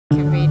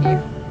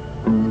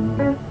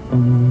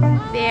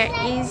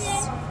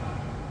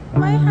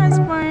My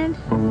husband.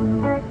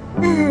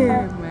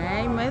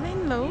 My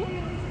mother-in-law.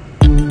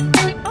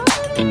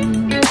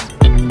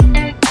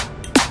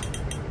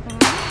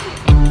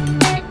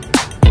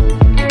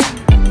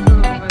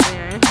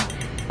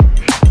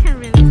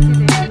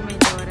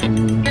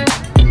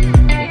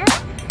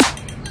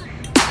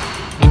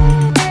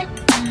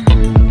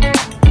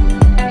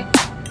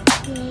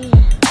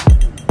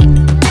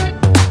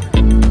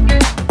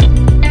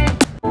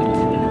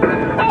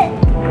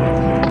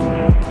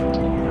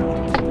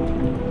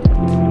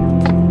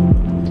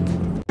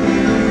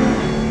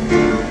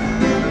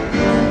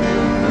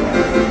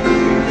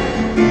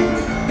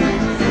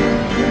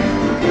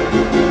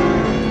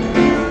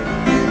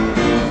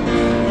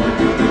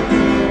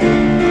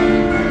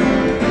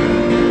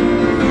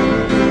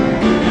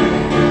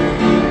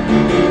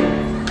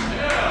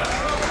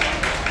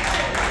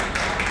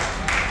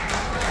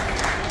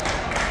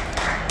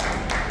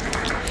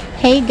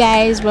 Hey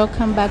guys,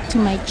 welcome back to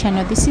my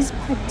channel. This is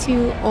part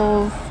 2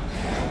 of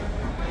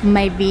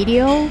my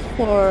video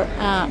for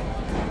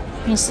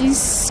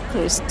Princess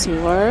Cruise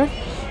Tour.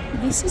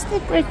 This is the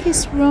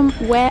breakfast room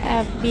where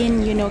I've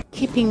been,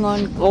 keeping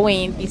on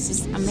going. This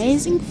is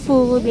amazing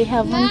food they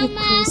have on the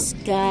cruise,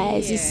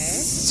 guys. It's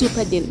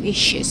super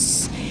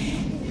delicious.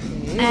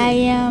 I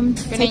am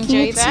taking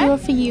a tour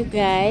for you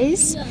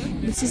guys.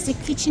 This is the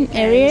kitchen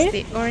area,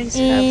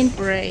 and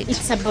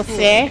it's a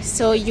buffet,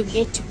 so you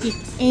get to pick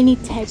any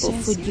type of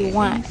food you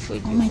want. Oh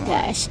my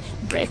gosh,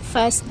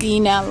 breakfast,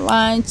 dinner,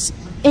 lunch,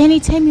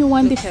 anytime you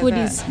want, the food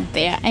is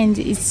there, and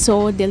it's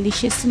so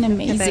delicious and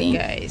amazing.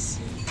 Guys,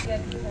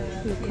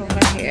 look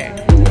over here.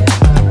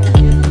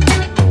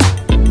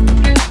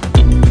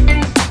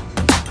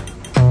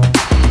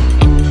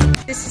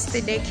 This is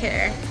the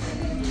daycare.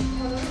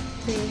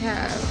 They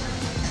have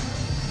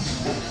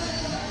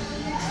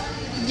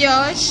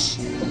Josh,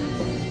 you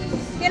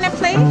gonna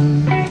play?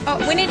 Oh,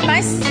 we need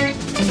mask.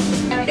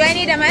 Do I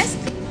need a mask?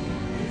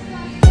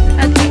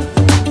 Okay.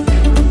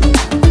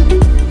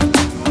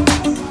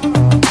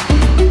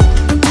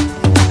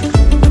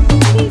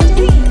 What are you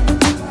doing?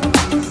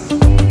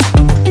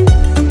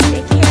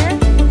 Take care.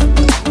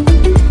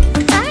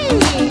 Hi.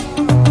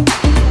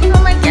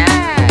 Oh my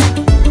God.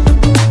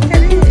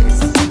 Look at this.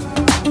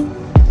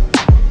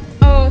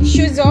 Oh,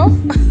 shoes off.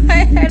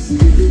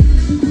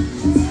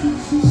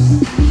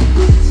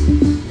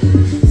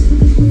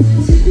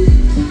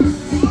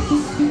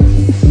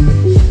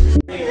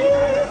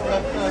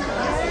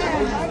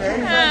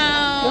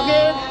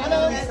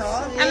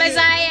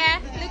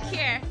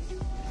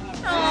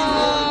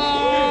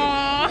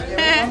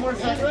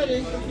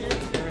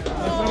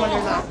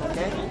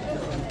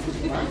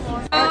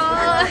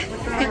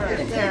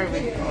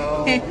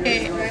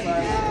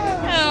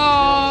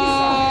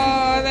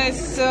 Oh,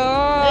 that's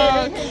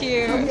so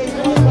cute.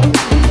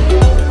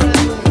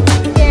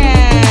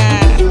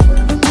 Yeah.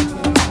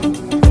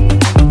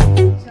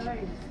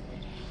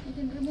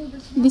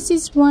 This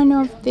is one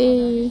of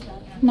the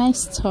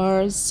nice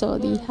stores. So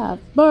they have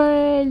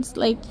birds,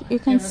 like you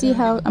can see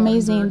how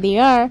amazing they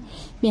are.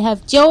 They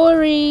have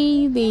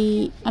jewelry.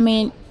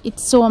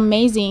 It's so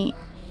amazing.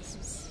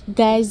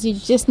 Guys, you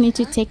just need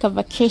to take a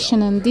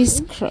vacation on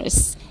this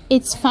cruise.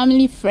 It's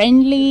family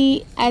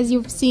friendly. As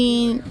you've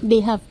seen,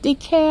 they have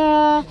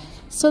daycare,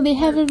 so they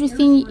have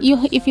everything.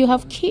 If you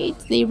have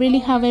kids, they really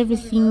have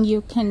everything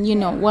you can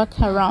walk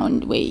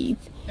around with.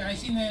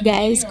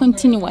 Guys,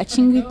 continue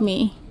watching with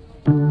me.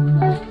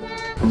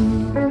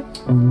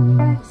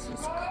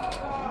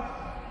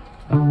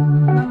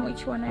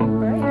 Which one I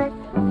bird?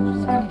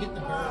 Get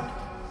the bird.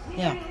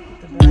 Yeah,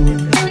 the bird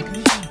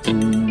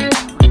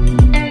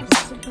is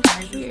super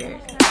cute.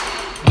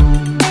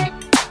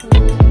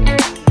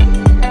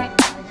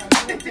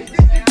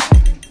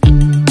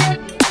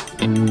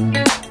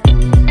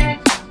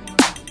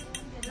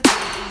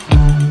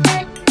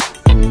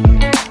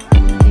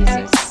 This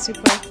is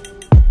super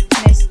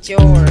nice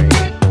jewelry.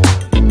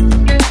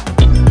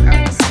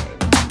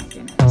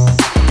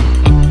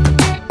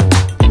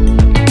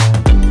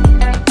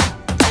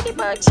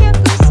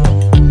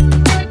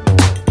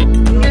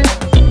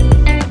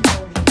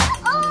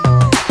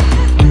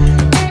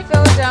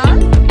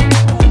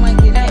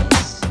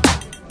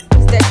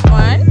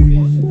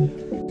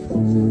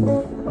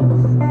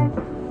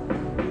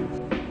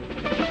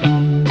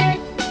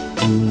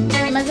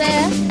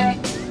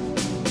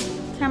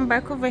 Come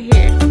back over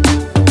here.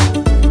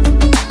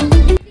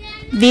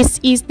 This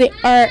is the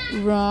art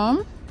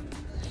room.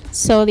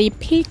 So they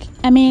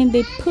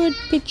put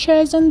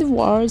pictures on the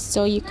walls,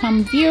 so you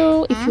can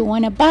view. If you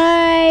want to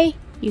buy,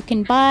 you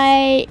can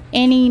buy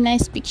any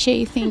nice picture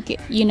you think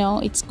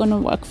it's gonna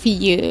work for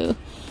you.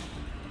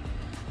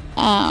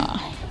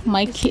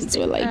 My kids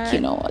were like, they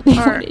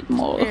wanted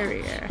more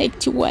like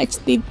to watch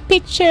the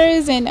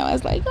pictures, and I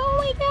was like, oh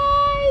my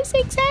god, it's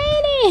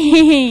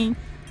exciting.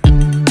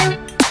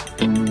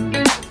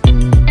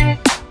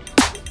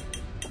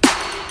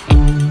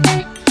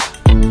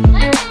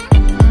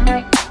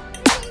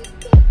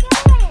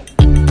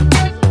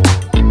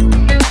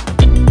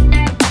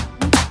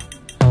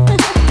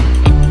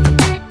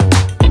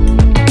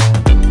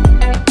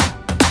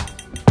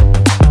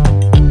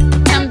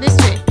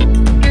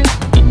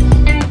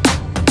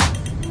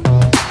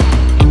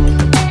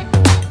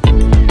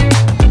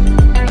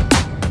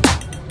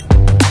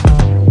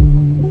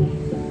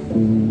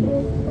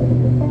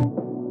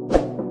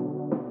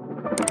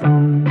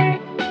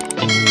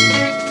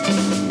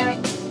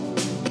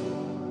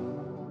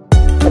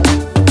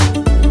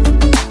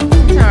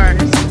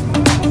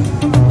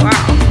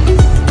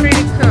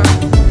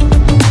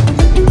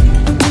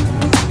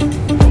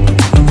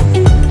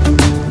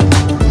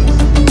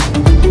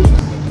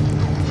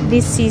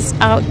 is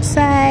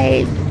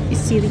outside. You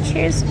see the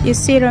chairs, you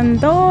sit on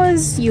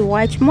those, you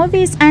watch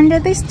movies under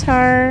the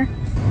star.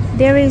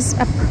 There is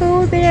a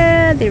pool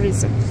there, there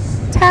is a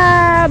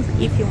tub.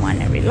 If you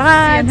want to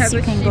relax,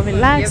 you can go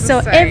relax. So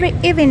every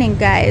evening,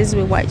 guys,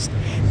 we watch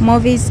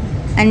movies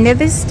under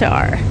the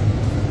star.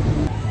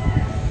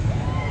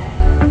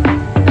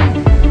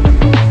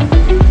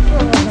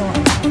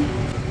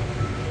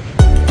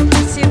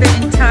 See the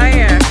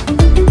entire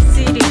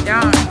city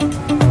down.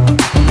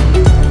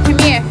 Come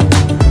here.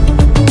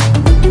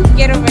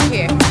 Get over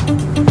here.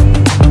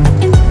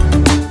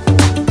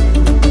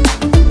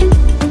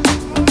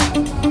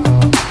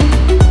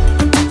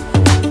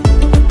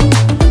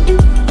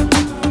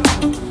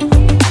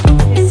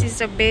 This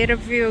is a better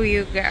view,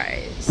 you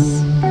guys.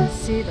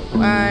 See the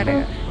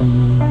water.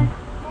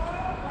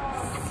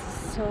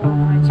 So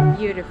much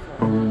beautiful.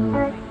 Oh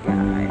my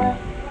God.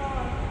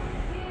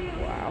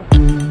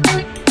 Wow.